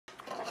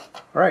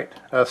Alright,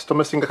 still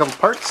missing a couple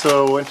parts,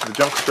 so went to the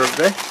junk store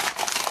today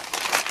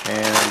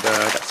and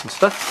got some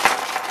stuff.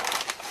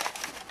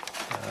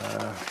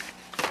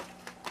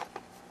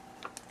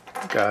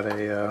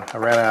 I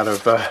ran out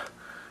of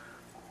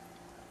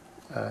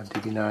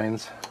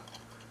DB9s,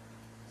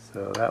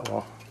 so that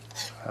will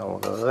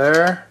go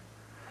there.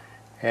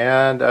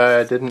 And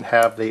I didn't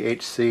have the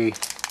HC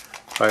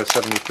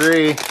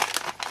 573,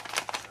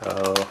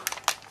 so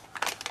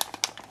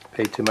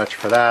paid too much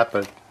for that,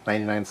 but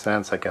 99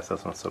 cents, I guess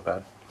that's not so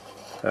bad.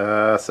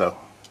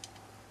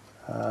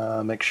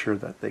 Make sure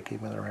that they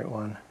gave me the right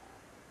one.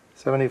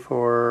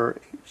 74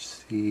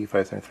 HC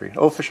 573.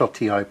 Oh, official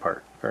TI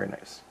part. Very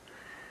nice.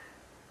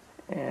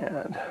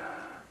 And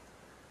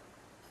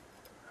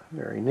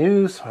very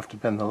new, so I have to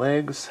bend the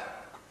legs.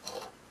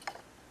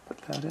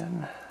 Put that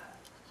in.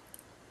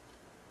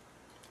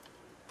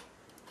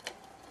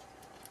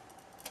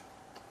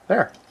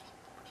 There.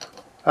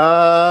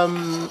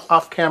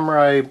 Off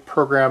camera I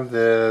programmed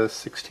the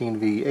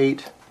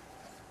 16V8.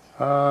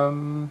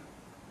 So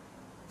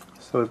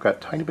we've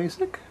got Tiny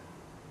Basic.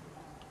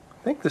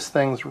 I think this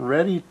thing's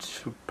ready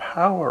to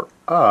power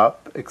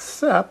up,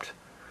 except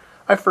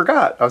I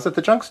forgot. I was at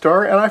the junk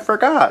store and I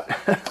forgot.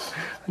 I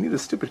need a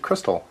stupid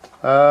crystal.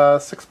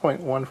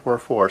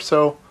 6.144.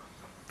 So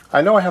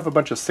I know I have a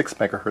bunch of 6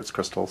 megahertz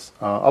crystals.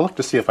 I'll look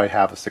to see if I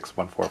have a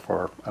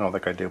 6144. I don't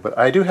think I do, but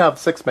I do have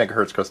 6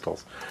 megahertz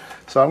crystals.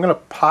 So I'm going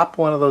to pop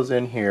one of those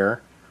in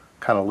here,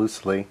 kind of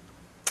loosely,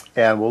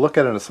 and we'll look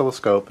at an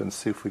oscilloscope and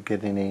see if we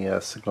get any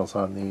signals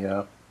on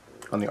the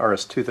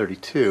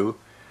RS-232.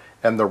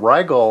 And the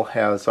Rigel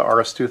has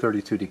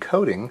RS-232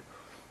 decoding,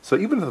 so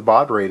even if the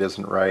baud rate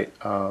isn't right,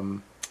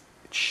 it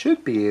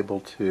should be able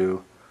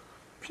to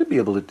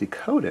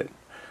decode it.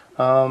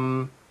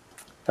 And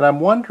I'm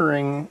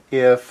wondering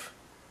if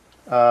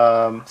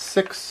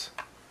 6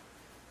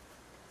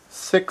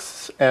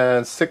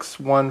 and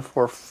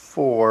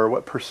 6144,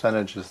 what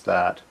percentage is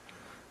that?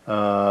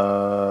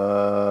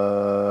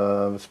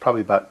 It's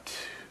probably about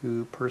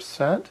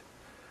 2%.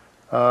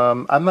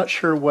 I'm not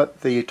sure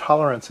what the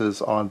tolerance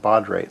is on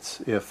baud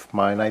rates. If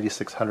my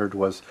 9600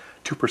 was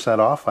 2%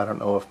 off, I don't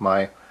know if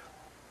my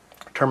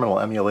terminal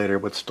emulator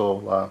would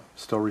still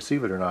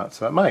receive it or not.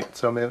 So it might.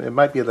 So it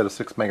might be that a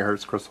 6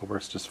 megahertz crystal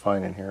works just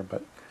fine in here,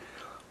 but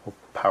we'll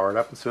power it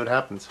up and see what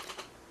happens.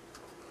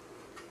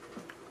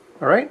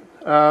 All right.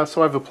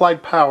 So I've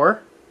applied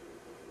power,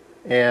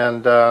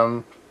 and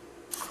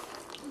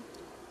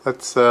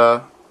let's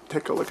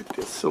take a look at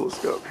the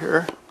oscilloscope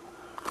here.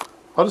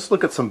 I'll just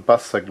look at some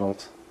bus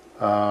signals.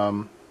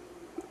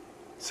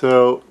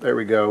 So there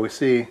we go. We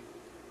see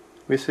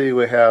we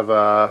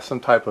have some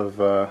type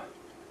of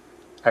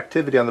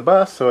activity on the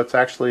bus. So it's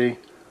actually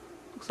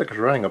looks like it's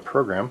running a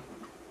program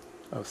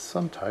of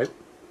some type.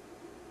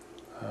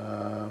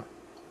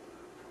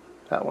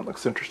 That one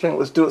looks interesting.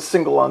 Let's do a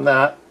single on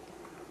that.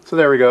 So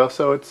there we go.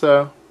 So it's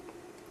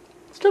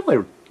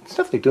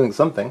definitely doing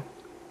something.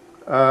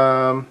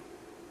 So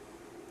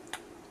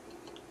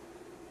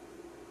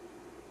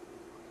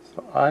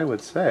I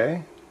would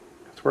say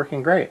it's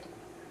working great.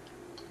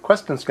 The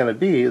question is going to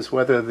be is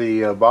whether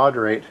the baud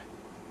rate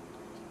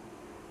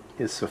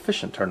is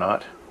sufficient or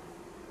not.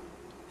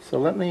 So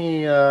let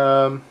me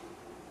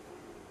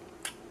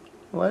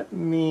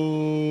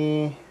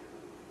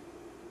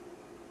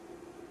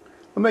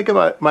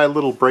get my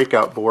little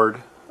breakout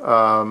board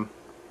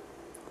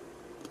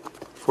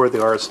for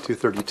the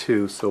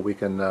RS-232, so we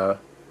can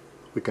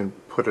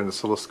put an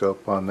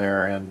oscilloscope on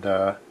there and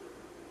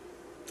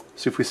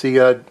see if we see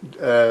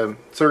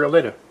serial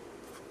data.